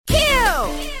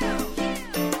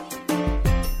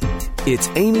It's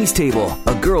Amy's Table,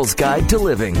 a girl's guide to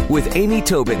living with Amy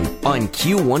Tobin on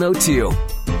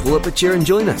Q102. Pull up a chair and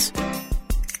join us.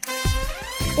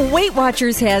 Weight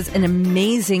Watchers has an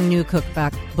amazing new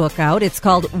cookbook out. It's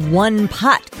called One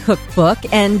Pot Cookbook.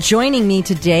 And joining me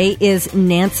today is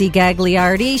Nancy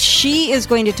Gagliardi. She is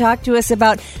going to talk to us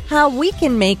about how we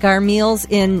can make our meals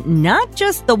in not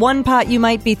just the one pot you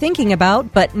might be thinking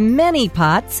about, but many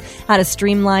pots, how to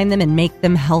streamline them and make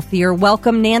them healthier.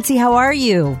 Welcome, Nancy. How are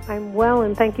you? I'm well,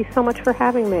 and thank you so much for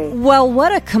having me. Well,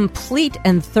 what a complete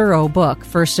and thorough book,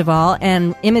 first of all,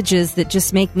 and images that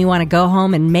just make me want to go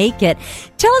home and make it.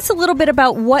 Tell us a little bit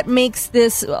about what makes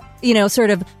this, sort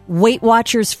of Weight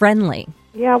Watchers friendly.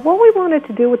 Yeah, what we wanted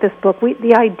to do with this book,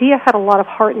 the idea had a lot of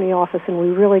heart in the office, and we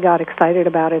really got excited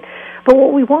about it. But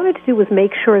what we wanted to do was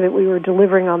make sure that we were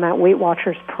delivering on that Weight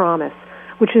Watchers promise,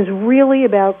 which is really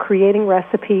about creating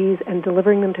recipes and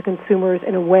delivering them to consumers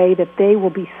in a way that they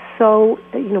will be so,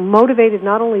 motivated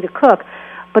not only to cook,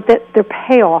 but that their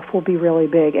payoff will be really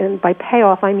big. And by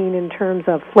payoff, I mean in terms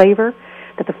of flavor,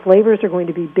 that the flavors are going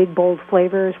to be big, bold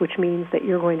flavors, which means that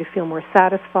you're going to feel more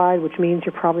satisfied, which means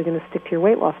you're probably going to stick to your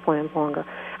weight loss plans longer.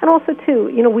 And also,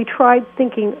 too, we tried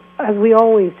thinking, as we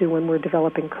always do when we're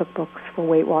developing cookbooks for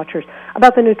Weight Watchers,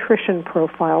 about the nutrition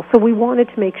profile. So we wanted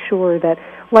to make sure that,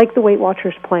 like the Weight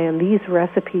Watchers plan, these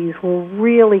recipes were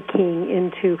really keying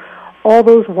into all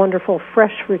those wonderful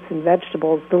fresh fruits and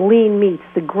vegetables, the lean meats,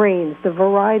 the grains, the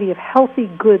variety of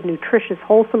healthy, good, nutritious,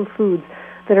 wholesome foods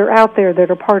that are out there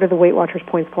that are part of the Weight Watchers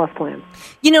Points Plus plan.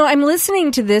 I'm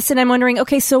listening to this and I'm wondering,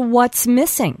 okay, so what's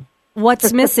missing?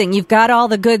 What's missing? You've got all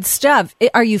the good stuff.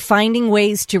 Are you finding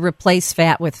ways to replace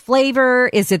fat with flavor?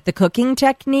 Is it the cooking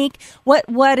technique?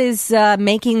 What is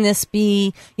making this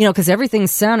be, because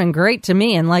everything's sounding great to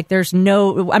me and like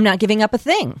I'm not giving up a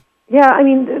thing. Yeah,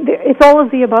 it's all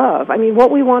of the above.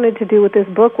 What we wanted to do with this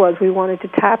book was we wanted to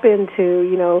tap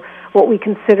into, what we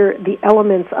consider the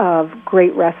elements of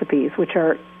great recipes, which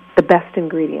are the best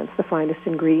ingredients, the finest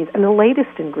ingredients, and the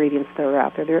latest ingredients that are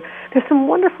out there. There's some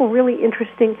wonderful, really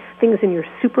interesting things in your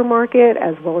supermarket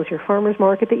as well as your farmer's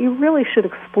market that you really should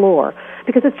explore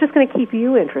because it's just going to keep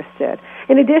you interested.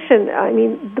 In addition,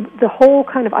 the whole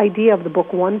kind of idea of the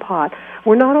book One Pot,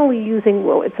 we're not only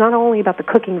it's not only about the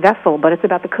cooking vessel, but it's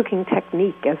about the cooking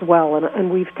technique as well.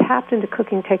 And we've tapped into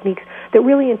cooking techniques that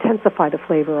really intensify the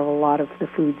flavor of a lot of the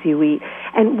foods you eat.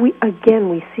 And we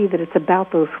see that it's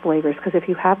about those flavors because if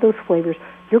you have those flavors,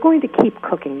 you're going to keep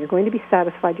cooking. You're going to be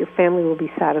satisfied. Your family will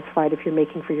be satisfied if you're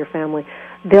making for your family.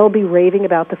 They'll be raving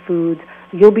about the foods.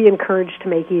 You'll be encouraged to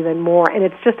make even more, and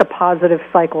it's just a positive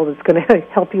cycle that's going to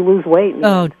help you lose weight.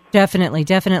 Oh, definitely,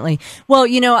 definitely. Well,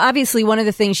 obviously one of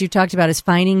the things you talked about is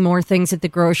finding more things at the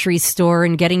grocery store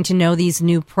and getting to know these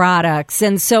new products.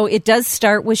 And so it does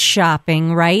start with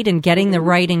shopping, right, and getting the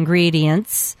right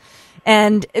ingredients.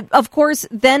 And, of course,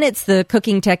 then it's the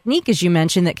cooking technique, as you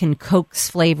mentioned, that can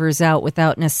coax flavors out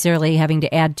without necessarily having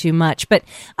to add too much. But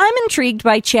I'm intrigued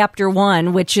by Chapter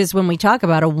 1, which is when we talk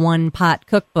about a one-pot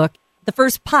cookbook. The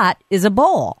first pot is a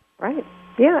bowl. Right.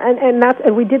 Yeah,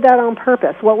 and we did that on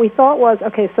purpose. What we thought was,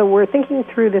 okay, so we're thinking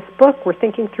through this book. We're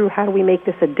thinking through how do we make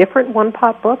this a different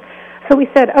one-pot book. So we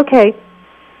said, okay,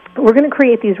 we're going to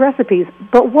create these recipes,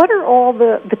 but what are all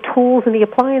the tools and the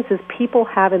appliances people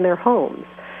have in their homes?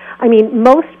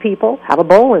 Most people have a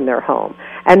bowl in their home,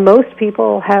 and most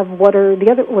people have what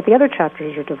the other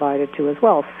chapters are divided to as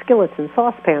well, skillets and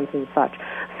saucepans and such.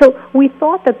 So we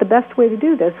thought that the best way to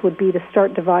do this would be to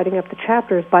start dividing up the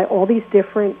chapters by all these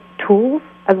different tools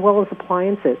as well as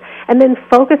appliances, and then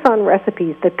focus on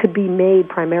recipes that could be made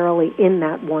primarily in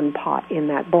that one pot, in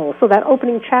that bowl. So that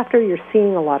opening chapter, you're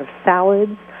seeing a lot of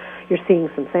salads. You're seeing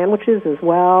some sandwiches as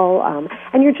well,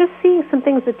 and you're just seeing some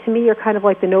things that to me are kind of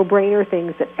like the no-brainer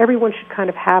things that everyone should kind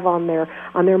of have on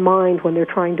their mind when they're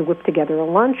trying to whip together a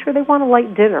lunch or they want a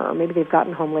light dinner, or maybe they've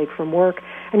gotten home late from work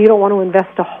and you don't want to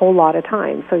invest a whole lot of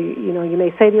time. So you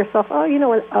may say to yourself,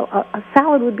 a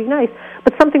salad would be nice,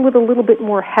 but something with a little bit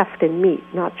more heft and meat,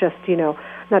 not just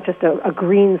a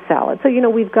green salad. So,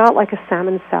 we've got like a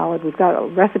salmon salad. We've got a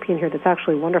recipe in here that's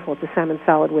actually wonderful. It's a salmon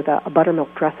salad with a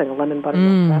buttermilk dressing, a lemon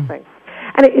buttermilk dressing.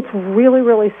 And it's really,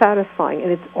 really satisfying.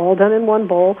 And it's all done in one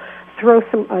bowl. Throw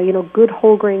some, good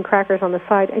whole grain crackers on the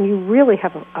side, and you really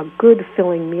have a good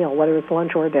filling meal, whether it's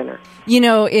lunch or dinner.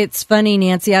 It's funny,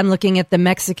 Nancy. I'm looking at the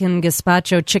Mexican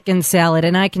gazpacho chicken salad,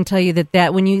 and I can tell you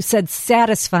that when you said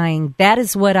satisfying, that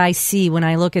is what I see when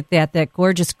I look at that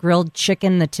gorgeous grilled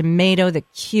chicken, the tomato, the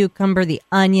cucumber, the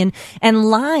onion, and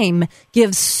lime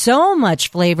gives so much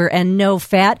flavor and no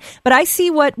fat. But I see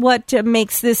what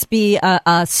makes this be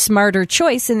a smarter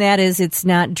choice, and that is it's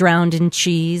not drowned in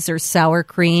cheese or sour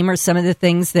cream or some of the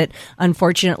things that,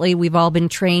 unfortunately, we've all been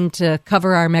trained to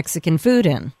cover our Mexican food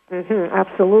in. Mm-hmm,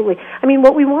 absolutely. I mean,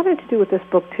 what we wanted to do with this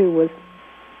book, too, was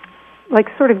like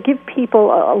sort of give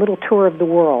people a little tour of the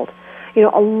world. You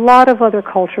know, a lot of other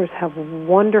cultures have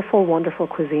wonderful, wonderful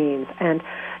cuisines, and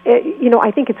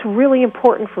I think it's really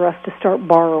important for us to start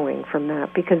borrowing from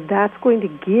that, because that's going to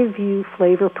give you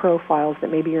flavor profiles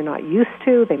that maybe you're not used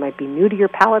to. They might be new to your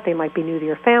palate. They might be new to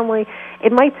your family.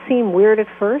 It might seem weird at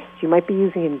first. You might be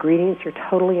using ingredients you're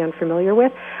totally unfamiliar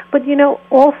with. But,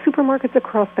 all supermarkets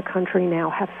across the country now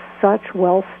have such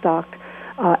well-stocked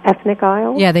ethnic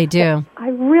aisles. Yeah, they do. I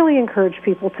really encourage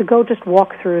people to go just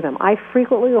walk through them. I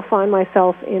frequently will find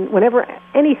myself whenever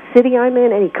any city I'm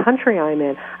in, any country I'm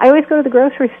in, I always go to the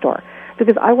grocery store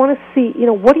because I want to see,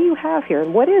 what do you have here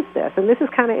and what is this? And this is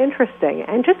kind of interesting.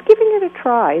 And just giving it a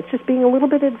try. It's just being a little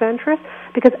bit adventurous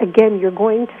because, again, you're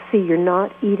going to see you're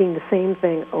not eating the same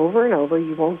thing over and over.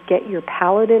 You won't get your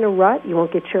palate in a rut. You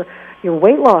won't get your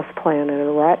weight loss plan in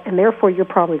a rut, and therefore you're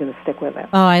probably going to stick with it.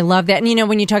 Oh, I love that. And,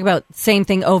 when you talk about same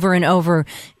thing over and over,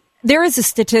 there is a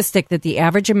statistic that the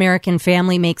average American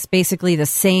family makes basically the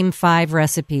same 5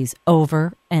 recipes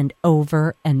over and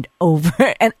over and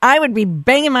over. And I would be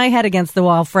banging my head against the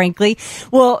wall, frankly.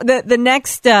 Well, the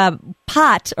next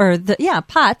pot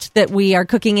that we are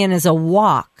cooking in is a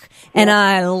wok. And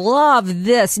I love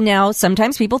this. Now,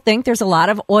 sometimes people think there's a lot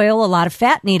of oil, a lot of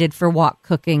fat needed for wok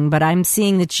cooking, but I'm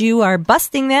seeing that you are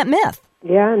busting that myth.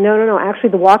 Yeah, no.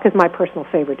 Actually, the wok is my personal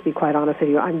favorite, to be quite honest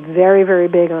with you. I'm very, very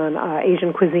big on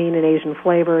Asian cuisine and Asian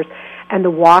flavors, and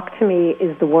the wok, to me,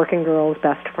 is the working girl's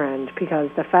best friend, because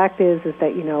the fact is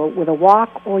that, with a wok,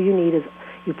 all you need is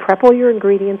you prep all your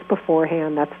ingredients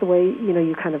beforehand. That's the way,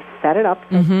 you kind of set it up.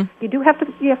 Mm-hmm. You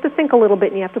have to think a little bit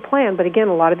and you have to plan, but again,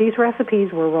 a lot of these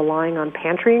recipes, we're relying on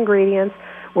pantry ingredients.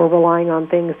 We're relying on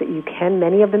things that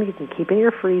many of them you can keep in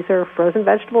your freezer. Frozen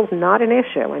vegetables, not an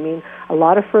issue. I mean, a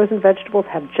lot of frozen vegetables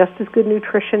have just as good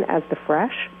nutrition as the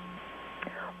fresh.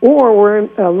 Or we're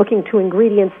looking to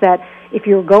ingredients that if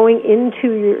you're going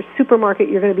into your supermarket,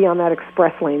 you're going to be on that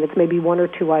express lane. It's maybe 1 or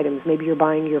 2 items. Maybe you're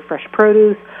buying your fresh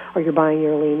produce or you're buying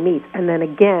your lean meats. And then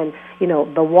again,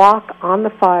 the wok on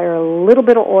the fire, a little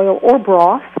bit of oil or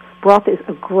broth. Broth is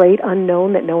a great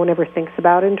unknown that no one ever thinks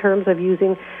about in terms of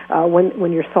using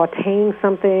when you're sautéing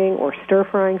something or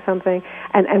stir-frying something.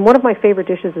 And one of my favorite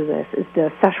dishes is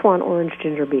the Szechuan orange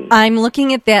ginger beef. I'm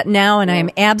looking at that now, and I'm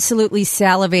absolutely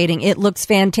salivating. It looks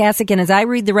fantastic. And as I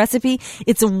read the recipe,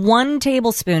 it's 1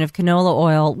 tablespoon of canola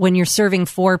oil when you're serving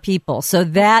 4 people. So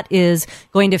that is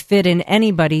going to fit in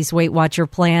anybody's Weight Watcher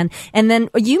plan. And then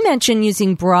you mentioned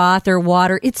using broth or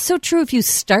water. It's so true. If you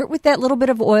start with that little bit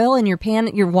of oil in your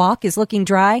pan, your wok is looking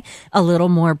dry, a little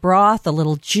more broth, a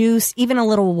little juice, even a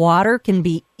little water can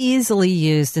be easily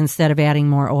used instead of adding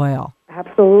more oil.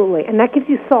 Absolutely. And that gives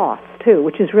you sauce, too,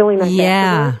 which is really nice.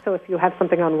 Yeah. So if you have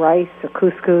something on rice or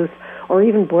couscous or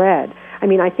even bread, I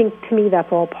mean, I think to me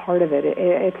that's all part of it.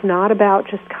 It's not about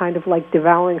just kind of like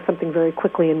devouring something very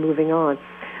quickly and moving on.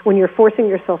 When you're forcing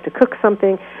yourself to cook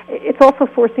something, it's also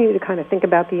forcing you to kind of think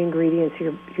about the ingredients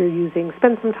you're using,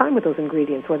 spend some time with those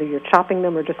ingredients, whether you're chopping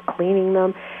them or just cleaning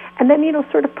them, and then,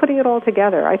 sort of putting it all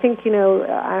together. I think,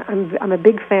 I'm a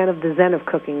big fan of the zen of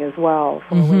cooking as well,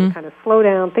 for a way to kind of slow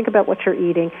down, think about what you're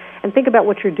eating, and think about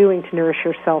what you're doing to nourish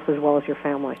yourself as well as your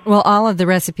family. Well, all of the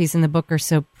recipes in the book are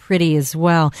so pretty as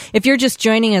well. If you're just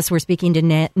joining us, we're speaking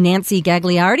to Nancy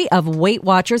Gagliardi of Weight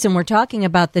Watchers, and we're talking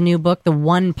about the new book, The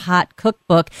One Pot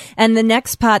Cookbook. And the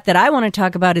next pot that I want to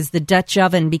talk about is the Dutch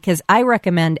oven, because I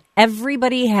recommend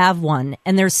everybody have one.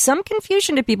 And there's some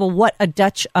confusion to people what a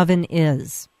Dutch oven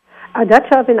is. A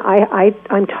Dutch oven,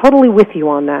 I'm totally with you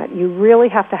on that. You really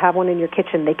have to have one in your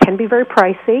kitchen. They can be very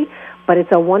pricey, but it's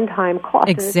a one-time cost.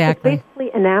 Exactly. And it's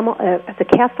basically it's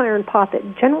a cast iron pot that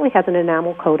generally has an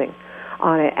enamel coating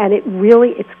on it. And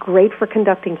it's great for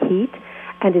conducting heat.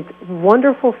 And it's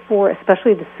wonderful for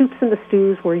especially the soups and the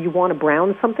stews where you want to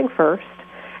brown something first.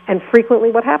 And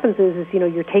frequently what happens is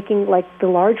you're taking like the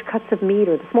large cuts of meat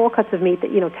or the small cuts of meat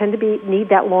that, tend to need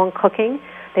that long cooking.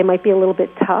 They might be a little bit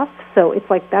tough. So it's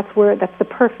like that's the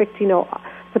perfect,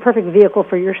 the perfect vehicle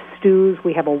for your stews.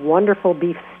 We have a wonderful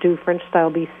beef stew,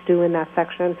 French-style beef stew in that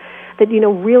section. That,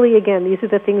 really, again, these are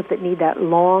the things that need that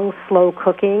long, slow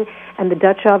cooking. And the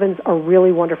Dutch ovens are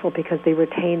really wonderful because they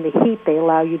retain the heat. They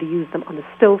allow you to use them on the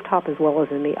stovetop as well as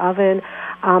in the oven.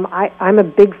 I'm a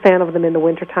big fan of them in the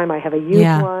wintertime. I have a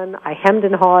used one. I hemmed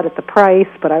and hawed at the price,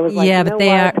 but I was like, but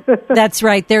they are. That's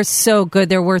right. They're so good.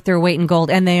 They're worth their weight in gold,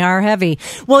 and they are heavy.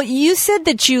 Well, you said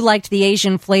that you liked the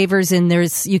Asian flavors, and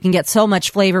you can get so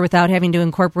much flavor without having to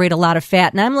incorporate a lot of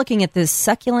fat. And I'm looking at this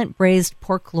succulent braised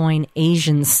pork loin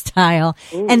Asian style. style.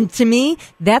 Ooh. And to me,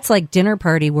 that's like dinner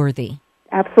party worthy.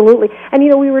 Absolutely. And,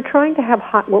 we were trying to have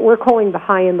what we're calling the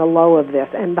high and the low of this.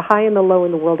 And the high and the low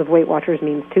in the world of Weight Watchers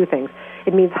means two things.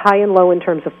 It means high and low in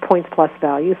terms of points plus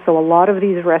value. So a lot of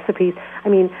these recipes,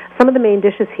 some of the main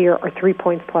dishes here are 3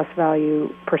 points plus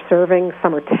value per serving.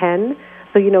 Some are 10.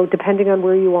 So, depending on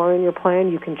where you are in your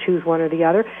plan, you can choose one or the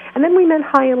other. And then we meant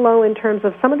high and low in terms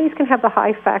of some of these can have the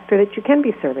high factor that you can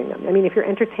be serving them. If you're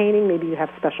entertaining, maybe you have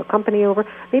special company over.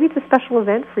 Maybe it's a special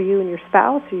event for you and your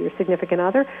spouse or your significant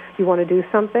other. You want to do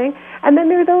something. And then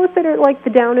there are those that are like the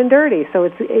down and dirty. So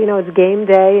it's, it's game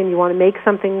day and you want to make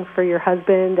something for your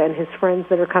husband and his friends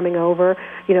that are coming over.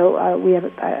 We have,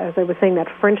 as I was saying, that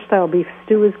French-style beef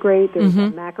stew is great. There's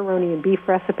a macaroni and beef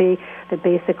recipe that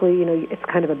basically, it's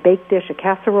kind of a baked dish, a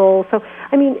casserole. So,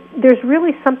 there's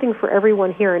really something for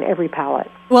everyone here in every palate.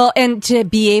 Well, and to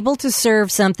be able to serve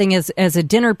something as a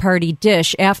dinner party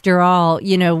dish, after all,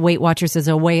 Weight Watchers is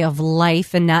a way of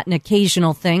life and not an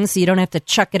occasional thing, so you don't have to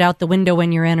chuck it out the window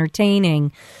when you're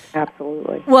entertaining.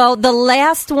 Absolutely. Well, the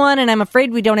last one, and I'm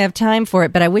afraid we don't have time for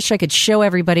it, but I wish I could show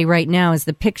everybody right now, is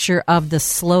the picture of the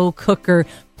slow cooker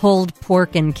pulled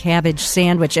pork and cabbage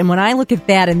sandwich. And when I look at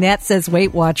that and that says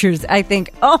Weight Watchers, I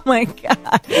think, oh my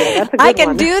God, I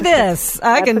can do this.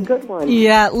 That's a good one.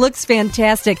 Yeah, it looks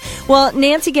fantastic. Well,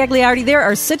 Nancy Gagliardi, there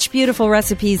are such beautiful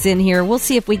recipes in here. We'll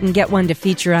see if we can get one to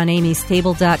feature on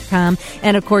amystable.com.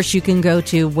 And of course, you can go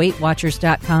to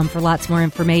weightwatchers.com for lots more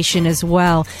information as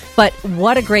well. But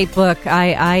what a great book.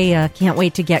 I can't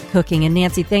wait to get cooking. And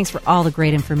Nancy, thanks for all the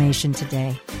great information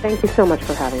today. Thank you so much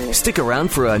for having me. Stick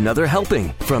around for another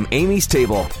helping from Amy's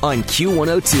Table on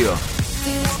Q102.